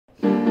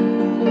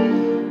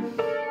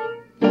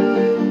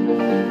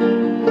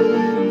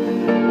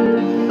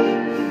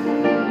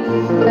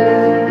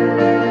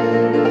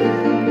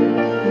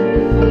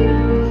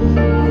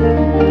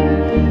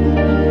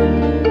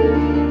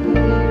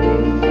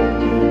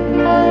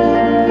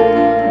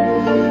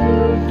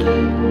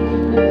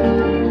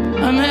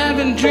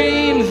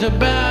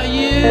about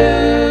you.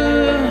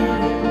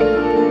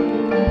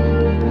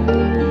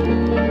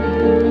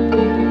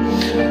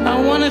 I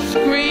wanna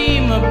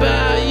scream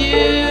about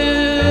you.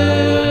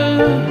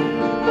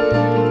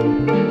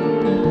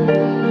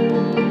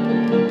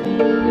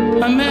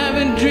 I'm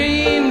having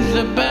dreams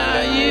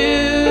about you.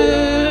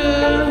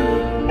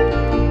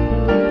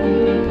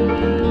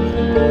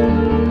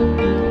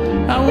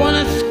 I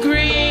wanna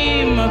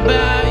scream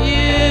about you.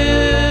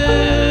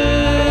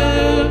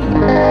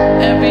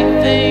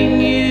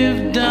 Everything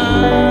you've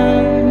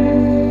done.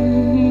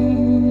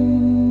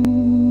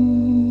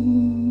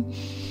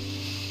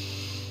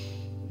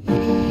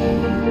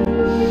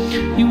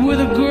 You were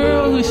the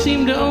girl who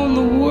seemed to own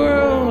the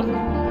world,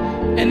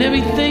 and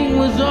everything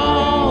was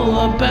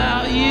all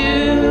about you.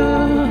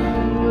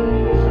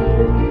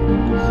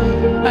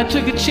 I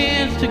took a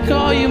chance to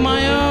call you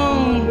my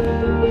own.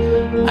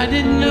 I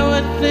didn't know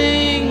a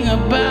thing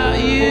about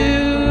you.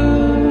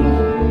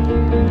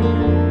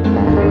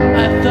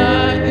 I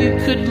thought you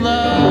could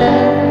love.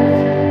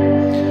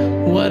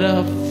 What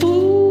a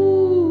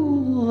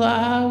fool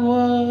I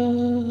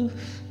was.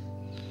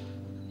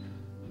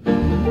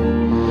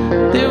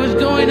 There was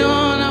going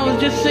on, I was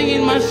just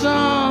singing my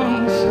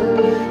songs.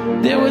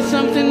 There was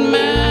something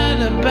mad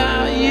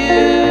about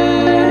you.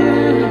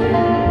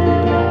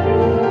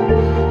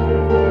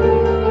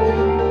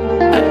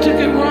 I took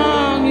it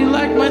wrong, you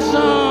liked my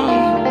song.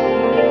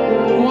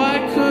 Why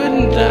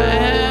couldn't I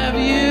have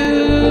you?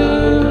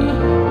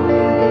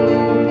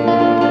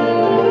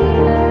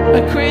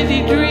 A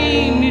crazy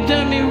dream, you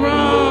done me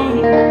wrong.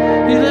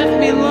 You left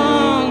me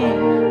long.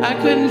 I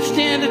couldn't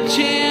stand a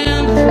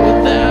chance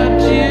without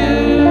you.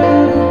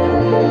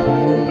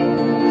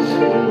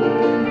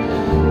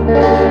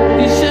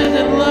 You said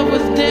that love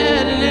was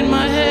dead, and in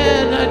my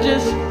head I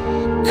just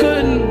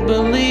couldn't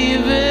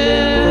believe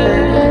it.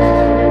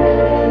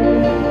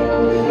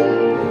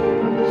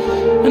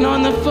 And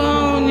on the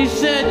phone you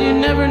said you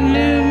never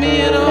knew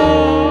me at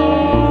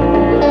all.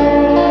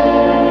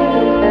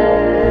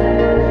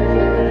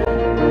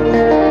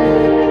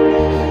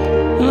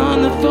 And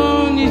on the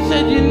phone you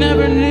said you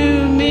never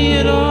knew me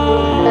at all.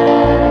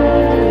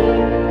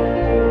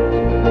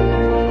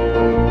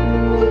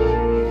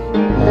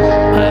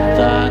 I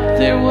thought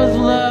there was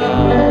love.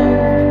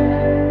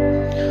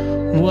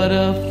 What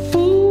a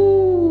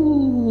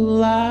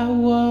fool I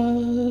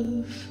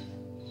was.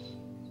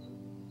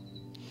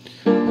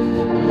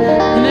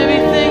 And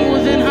everything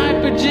was in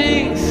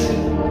hyperjinks,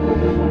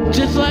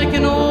 just like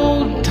an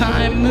old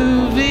time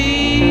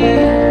movie.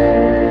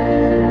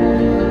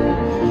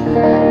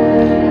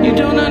 You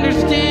don't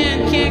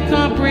understand, can't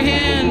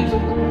comprehend.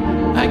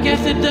 I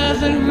guess it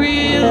doesn't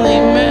really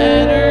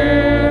matter.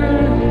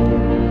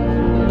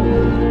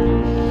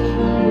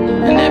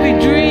 And every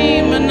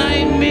dream a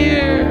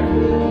nightmare,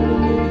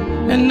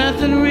 and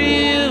nothing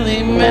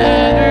really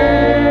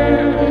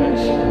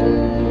matters.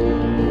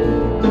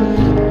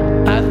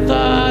 I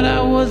thought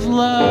I was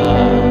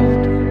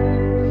loved.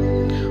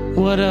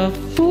 What a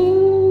fool.